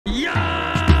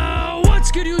Yo, what's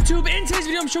good, YouTube? In today's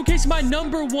video, I'm showcasing my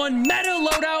 #1 meta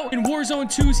loadout in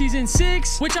Warzone 2 Season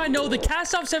 6, which I know the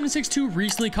Cast-Off 762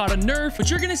 recently caught a nerf, but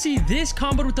you're gonna see this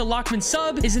comboed with the Lockman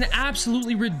sub is an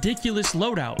absolutely ridiculous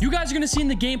loadout. You guys are gonna see in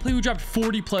the gameplay we dropped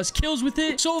 40 plus kills with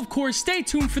it, so of course, stay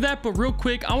tuned for that. But real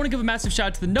quick, I want to give a massive shout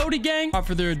out to the Noti gang. Without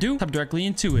further ado, hop directly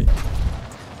into it.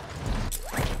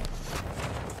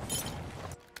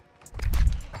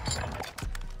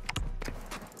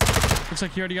 Looks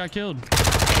like he already got killed.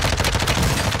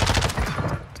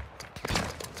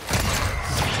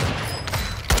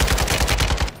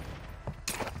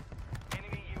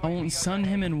 I won't stun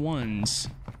him in ones.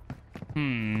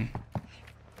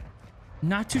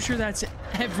 Not too sure that's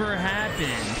ever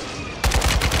happened.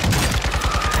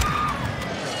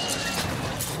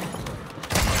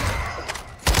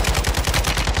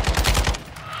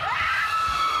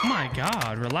 Oh my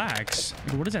god, relax.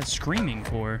 What is that screaming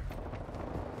for?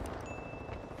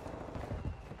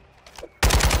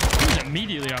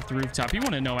 Immediately off the rooftop. He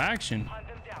wanted no action.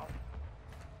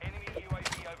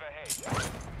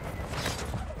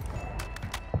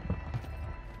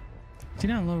 Is he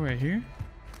down low right here?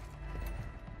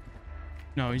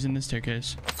 No, he's in this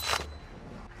staircase.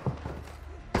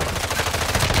 Give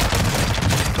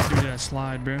me that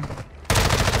slide, bro.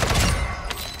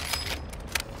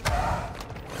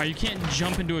 Oh, you can't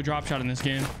jump into a drop shot in this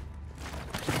game.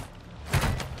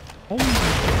 Oh my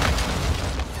god.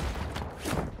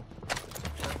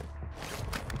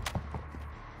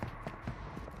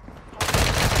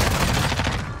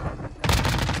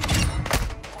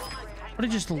 He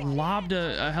just lobbed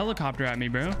a helicopter at me,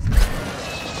 bro.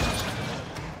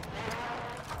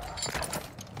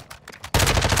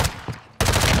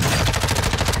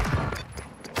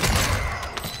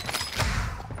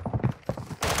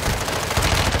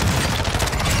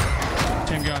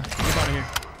 Same guy. Get up out of here.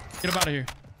 Get up out of here.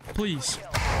 Please.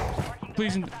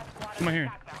 Please. Come on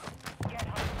here.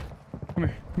 Come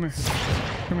here. Come here.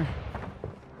 Come here.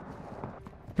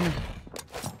 Come here.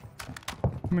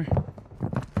 Come here.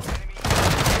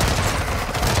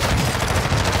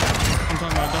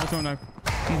 Double throw knife.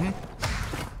 Nope,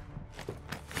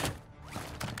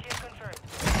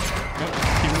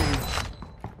 keep moving.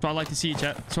 So I like to see,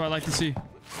 chat. So I like to see. You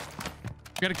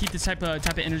gotta keep this type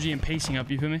of energy and pacing up.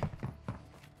 You feel me?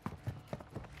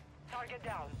 Target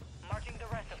down. Marking the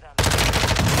rest of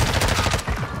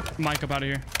them. Mike up out of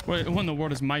here. What in the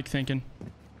world is Mike thinking?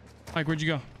 Mike, where'd you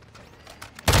go?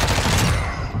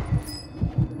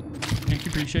 Thank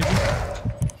you, appreciate you.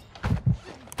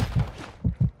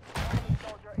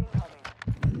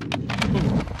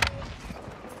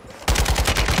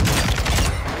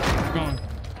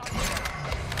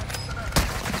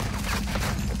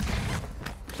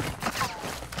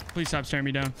 Please stop staring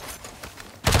me down.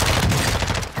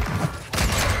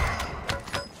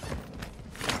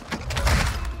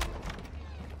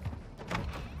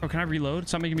 Oh, can I reload?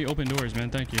 Stop making me open doors, man.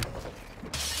 Thank you.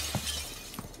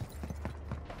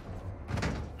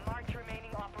 Marked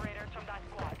remaining operators from that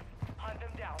squad. Hunt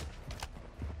them down.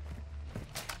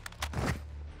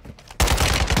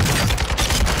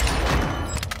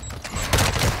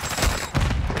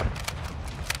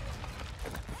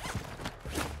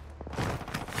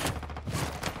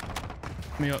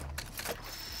 Me up.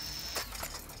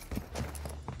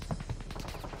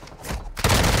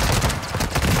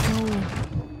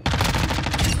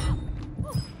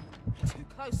 Too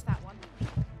close, that one.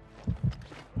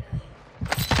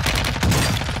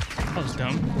 That was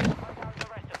dumb.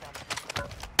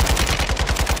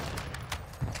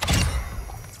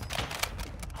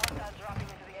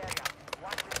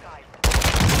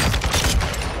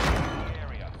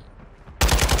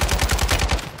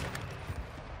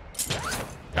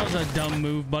 That was a dumb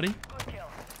move, buddy. Good kill.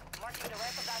 Marking the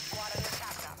rest of that squad on your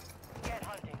capture. Get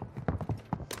hunting.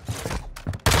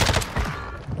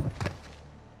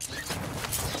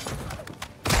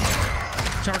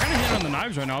 So we're kind of hitting on the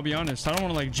knives right now, I'll be honest. I don't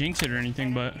want to like jinx it or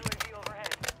anything, but UAV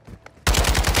overhead.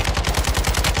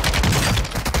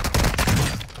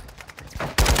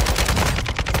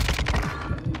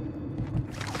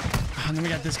 and then we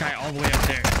got this guy all the way up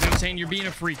there. You know what I'm saying? You're being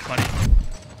a freak, buddy.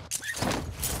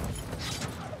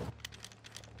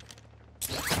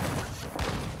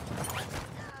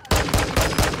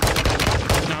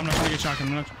 No, I'm not gonna get shotgun.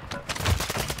 I'm not.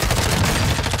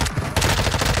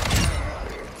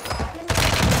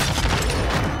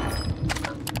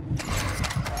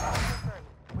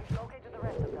 We've located the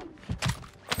rest of them.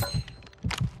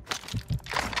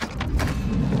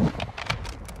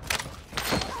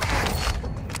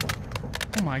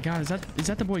 Oh my god, is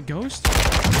that the boy Ghost?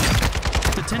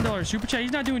 The $10 super chat.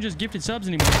 He's not doing just gifted subs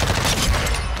anymore.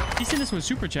 He's sending us with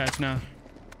super chats now.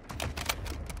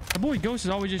 boy Ghost is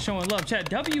always just showing love. Chat,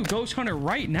 W Ghost Hunter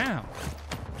right now.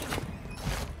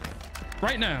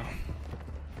 Right now.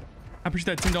 I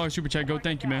appreciate that $10 super chat. Go,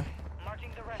 thank you, man.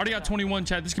 Already got 21,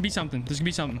 chat. This could be something. This could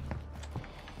be something.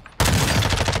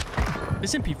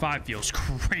 This MP5 feels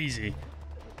crazy.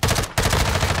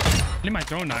 I need my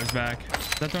throwing knives back.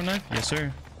 Is that throwing knife? Yes,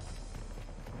 sir.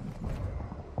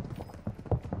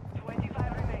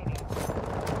 25 remaining.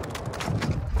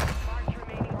 Mark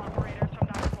remaining operators from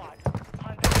that squad.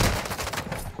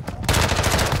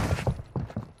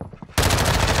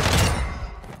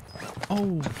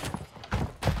 Oh.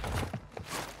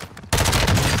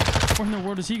 Where in the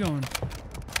world is he going?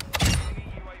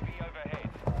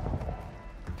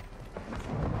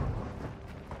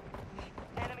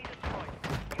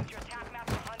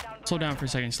 Slow down for a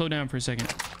second. Slow down for a second.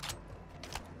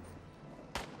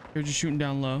 You're just shooting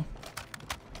down low.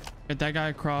 Get that guy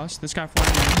across. This guy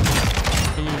flying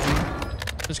in. Delusional.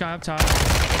 This guy up top.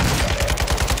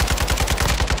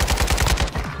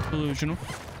 Delusional.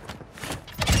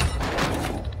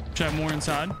 Should have more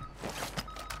inside.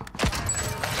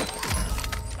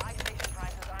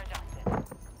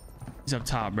 He's up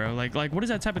top, bro. Like what is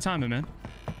that type of timing, man?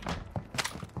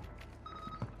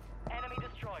 Enemy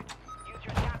destroyed. Use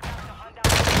your tap map to hunt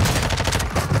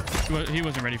down. He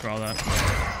wasn't ready for all that.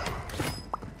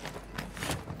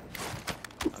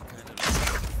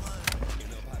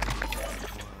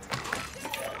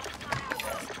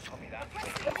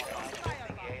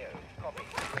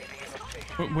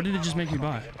 What did it just make me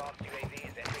buy?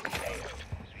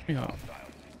 Yeah.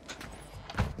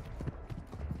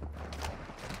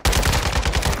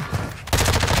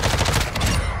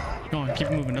 Go on,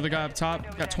 keep moving. Another guy up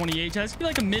top. Got 28. That's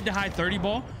like a mid to high 30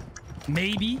 ball.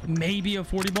 Maybe a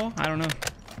 40 ball. I don't know.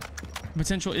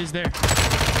 Potential is there.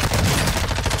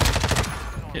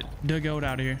 Get the goat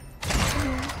out of here.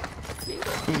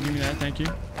 Ooh, give me that. Thank you.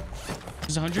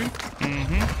 This is 100.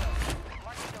 Mm-hmm.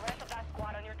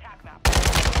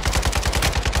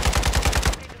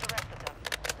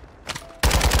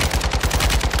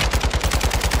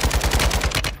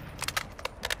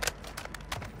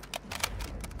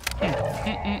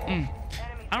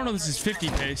 I don't know if this is 50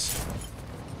 pace.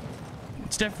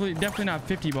 It's definitely not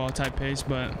 50 ball type pace,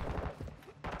 but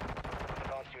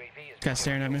this guy's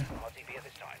staring at me.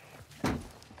 Oh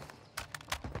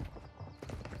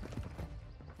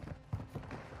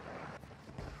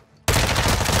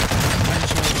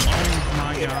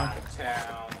my god.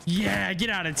 Yeah, get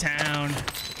out of town.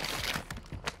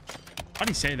 Why'd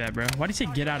he say that, bro? Why'd he say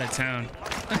get out of town?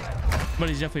 But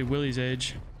he's definitely Willie's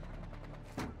age.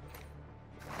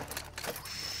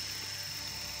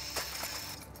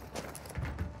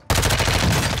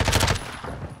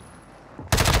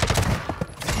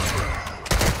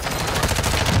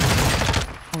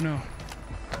 No.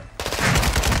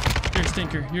 You're a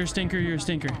stinker. You're a stinker. You're a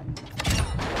stinker.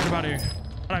 Get about here.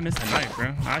 How'd I miss the knife,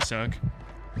 bro? I suck.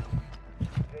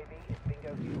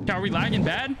 God, are we lagging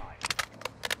bad?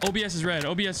 OBS is red.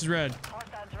 OBS is red.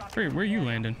 Where are you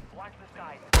landing? Oh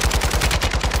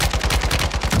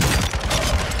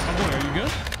boy, are you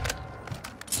good?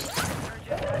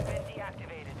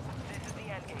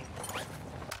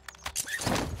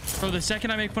 Bro, the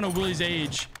second I make fun of Willie's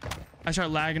age, I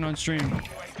start lagging on stream.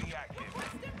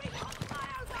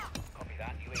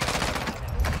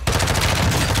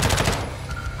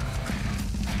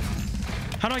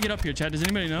 How do I get up here, Chad? Does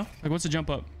anybody know? Like, what's the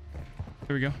jump up?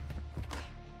 There we go.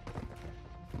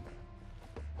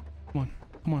 Come on.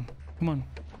 Come on. Come on.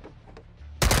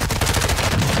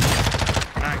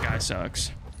 That guy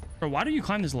sucks. Bro, why do you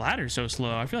climb this ladder so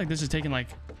slow? I feel like this is taking like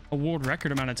a world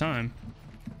record amount of time.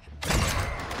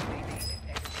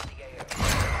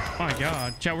 Oh my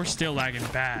god. Chat, we're still lagging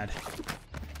bad.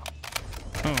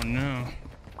 Oh no.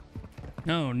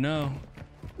 No, no.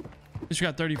 This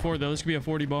got 34 though. This could be a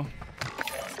 40 ball.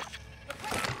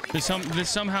 This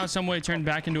somehow, some way turned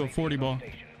back into a 40 ball.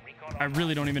 I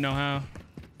really don't even know how.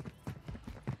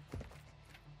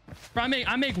 Bro,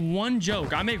 I make one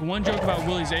joke. I make one joke about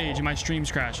Willie's age and my stream's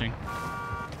crashing.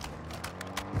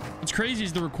 What's crazy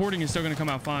is the recording is still gonna come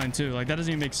out fine too. Like, that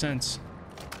doesn't even make sense.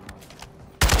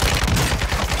 Bro,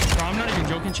 I'm not even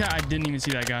joking, chat. I didn't even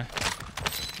see that guy.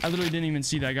 I literally didn't even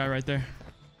see that guy right there.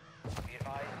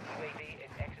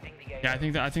 Yeah, I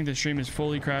think the stream is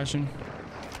fully crashing.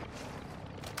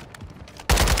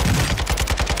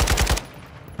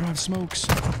 I don't have smokes.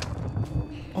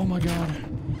 Oh my god.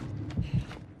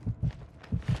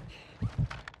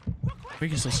 We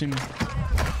can still see me.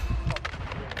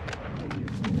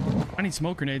 I need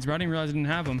smoke grenades, bro. I didn't realize I didn't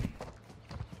have them.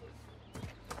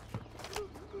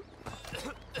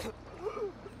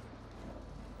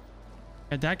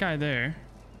 Got that guy there.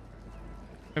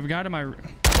 I've got my...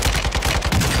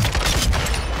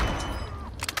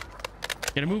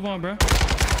 Get a move on, bro.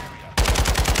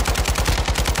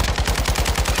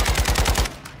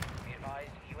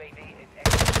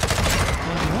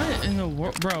 What in the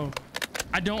world, bro?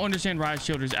 I don't understand riot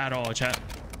shielders at all, chat.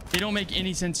 They don't make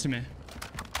any sense to me.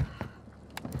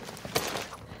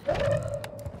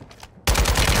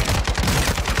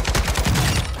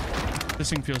 This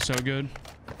thing feels so good.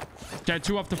 Got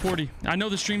 2 off the 40. I know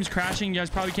the stream's crashing. You guys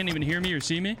probably can't even hear me or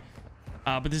see me.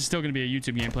 But this is still going to be a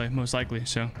YouTube gameplay, most likely.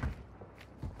 So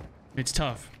it's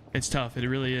tough. It's tough. It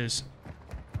really is.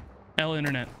 L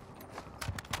internet.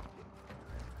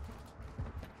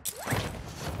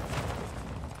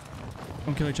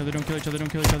 Don't kill each other. Don't kill each other. Don't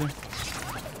kill each other.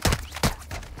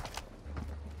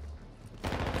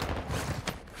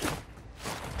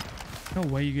 No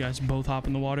way you guys both hop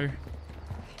in the water.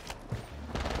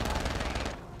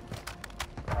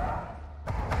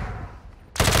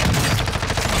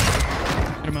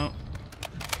 Get him out.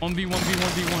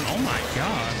 1v1v1v1. Oh my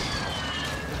god.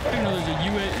 I didn't know there's a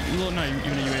UAV. Well, not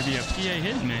even a UAV. A PA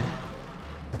hitting me.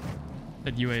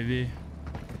 That UAV.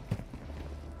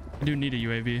 I do need a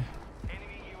UAV.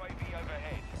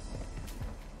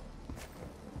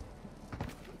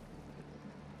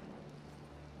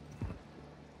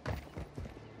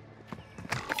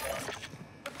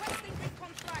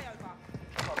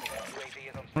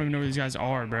 I don't even know where these guys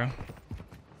are, bro.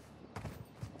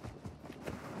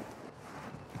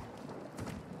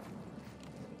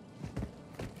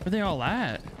 Where they all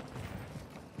at?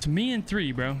 It's me and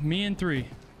 3, bro. Me and 3.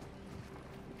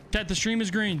 Chat, the stream is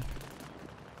green.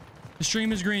 The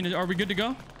stream is green. Are we good to go?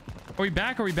 Are we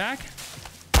back? Are we back?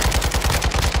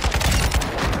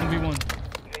 1v1.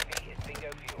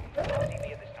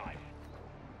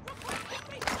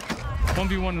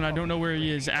 1v1 and I don't know where he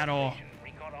is at all.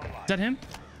 Is that him?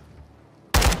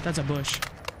 That's a bush.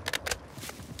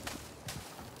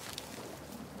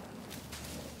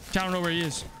 I don't know where he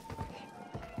is.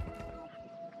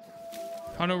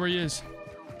 I don't know where he is.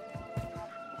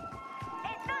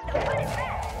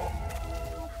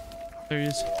 There he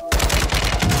is.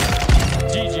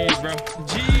 GG's, bro.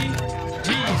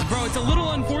 GG's, bro. It's a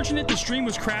little unfortunate the stream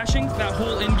was crashing that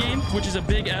whole end game, which is a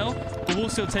big L, but we'll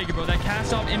still take it, bro. That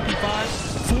cast off MP5,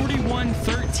 41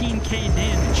 13k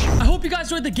damage. I hope you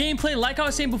guys enjoyed the gameplay. Like I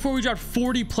was saying before, we dropped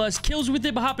 40 plus kills with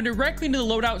it, but hopping directly into the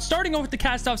loadout, starting off with the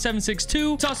cast off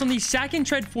 762. It's also on the sack and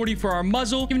tread 40 for our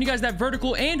muzzle, giving you guys that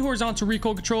vertical and horizontal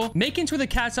recoil control, making sure the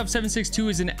cast off 762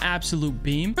 is an absolute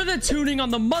beam. For the tuning on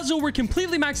the muzzle, we're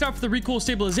completely maxed out for the recoil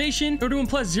stabilization. We're doing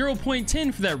plus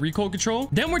 0.10 for that recoil control.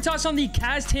 Then we're tossed on the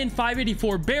CAS 10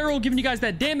 584 barrel, giving you guys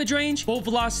that damage range, bolt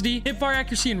velocity, hip fire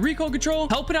accuracy, and recoil control,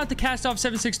 helping out the cast off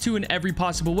 762 in every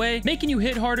possible way, making you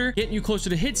hit harder, getting you closer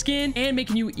to hit scan, and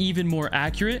making you even more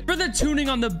accurate. For the tuning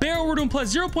on the barrel, we're doing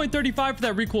plus 0.35 for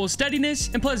that recoil steadiness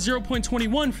and plus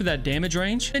 0.21 for that damage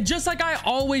range. And just like I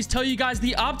always tell you guys,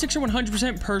 the optics are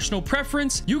 100% personal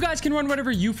preference. You guys can run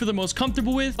whatever you feel the most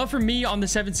comfortable with, but for me on the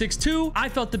 762, I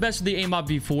felt the best with the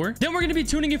MW2. Then we're going to be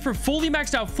tuning it for fully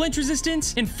maxed out flinch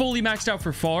resistance and fully maxed out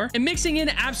for far. And mixing in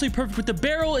absolutely perfect with the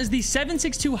barrel is the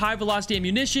 762 high velocity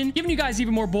ammunition, giving you guys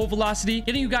even more bolt velocity,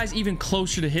 getting you guys even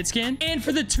closer to hit scan. And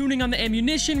for the tuning on the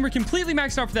ammunition, we're completely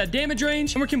maxed out for that damage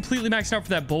range, and we're completely maxed out for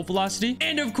that bolt velocity.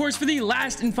 And of course, for the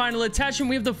last and final attachment,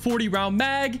 we have the 40 round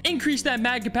mag. Increase that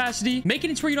mag capacity,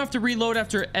 making it to where you don't have to reload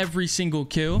after every single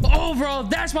kill. But overall,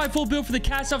 that's my full build for the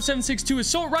cast off 762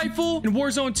 assault rifle in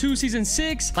Warzone 2 season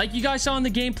 6. Like you guys saw in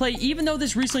the gameplay, even though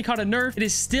this recently caught a nerf, it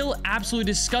is still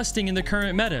absolutely disgusting in the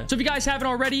current meta. So if you guys haven't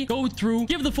already, go through,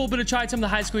 give the full bit of try some of the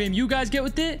high school aim you guys get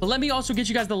with it. But let me also get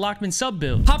you guys the Lockman sub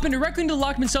build. Hopping directly into the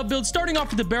Lockman sub build, starting off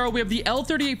with the barrel, we have the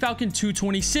L38 Falcon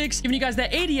 226, giving you guys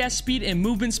that ADS speed and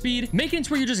movement speed, making it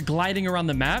to where you're just gliding around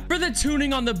the map. For the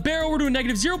tuning on the barrel, we're doing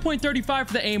negative 0.35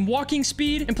 for the aim walking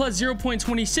speed and plus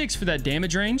 0.26 for that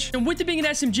damage range. And with it being an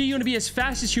SMG, you want to be as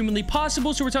fast as humanly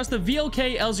possible, so we're tossing the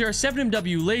VLK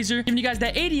LZR7MW laser, giving you guys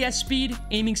that ADS speed,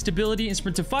 aiming stability, and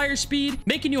sprint to fire speed,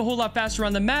 making you a whole lot faster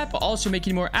on the map, but also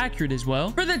making you more accurate as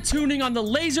well. For the tuning on the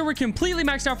laser, we're completely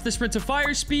maxed out for the sprint to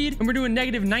fire speed, and we're doing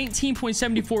negative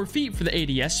 19.74 feet for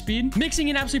the ADS speed. Mixing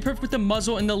in absolutely perfect with the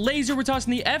muzzle and the laser, we're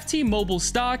tossing the FT mobile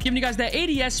stock, giving you guys that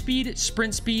ADS speed,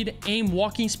 sprint speed, aim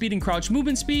walking speed, and crouch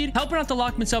movement speed, helping out the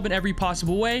Lockman sub in every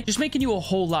possible way, just making you a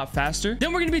whole lot faster.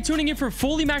 Then we're going to be tuning in for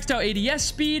fully maxed out ADS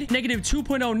speed, negative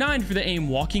 2.09 for the aim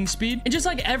walking speed. And just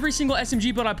like every single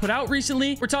SMG build I put out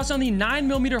recently, we're tossing on the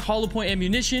 9mm hollow point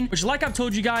ammunition, which like I've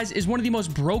told you guys is one of the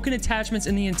most broken attachments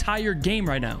in the entire game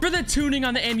right now. For the tuning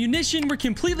on the ammunition, ammunition. We're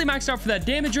completely maxed out for that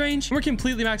damage range. We're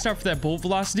completely maxed out for that bolt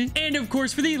velocity. And of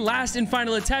course, for the last and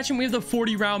final attachment, we have the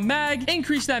 40 round mag.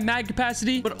 Increase that mag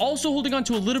capacity, but also holding on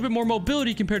to a little bit more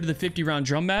mobility compared to the 50 round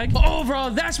drum mag. But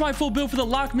overall, that's my full build for the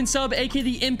Lockman sub, aka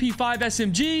the MP5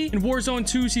 SMG in Warzone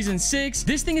 2 Season 6.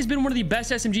 This thing has been one of the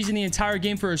best SMGs in the entire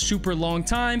game for a super long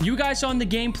time. You guys saw in the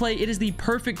gameplay, it is the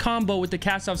perfect combo with the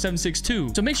Cast-Off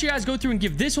 762. So make sure you guys go through and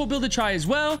give this whole build a try as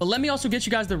well. But let me also get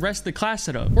you guys the rest of the class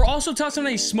setup. We're also tossing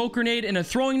on a smoke grenade and a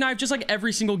throwing knife, just like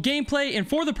every single gameplay. And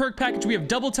for the perk package, we have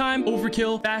double time,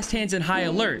 overkill, fast hands, and high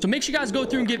alert. So make sure you guys go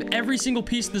through and give every single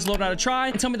piece of this loadout a try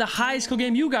and tell me the highest kill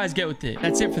game you guys get with it.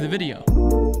 That's it for the video.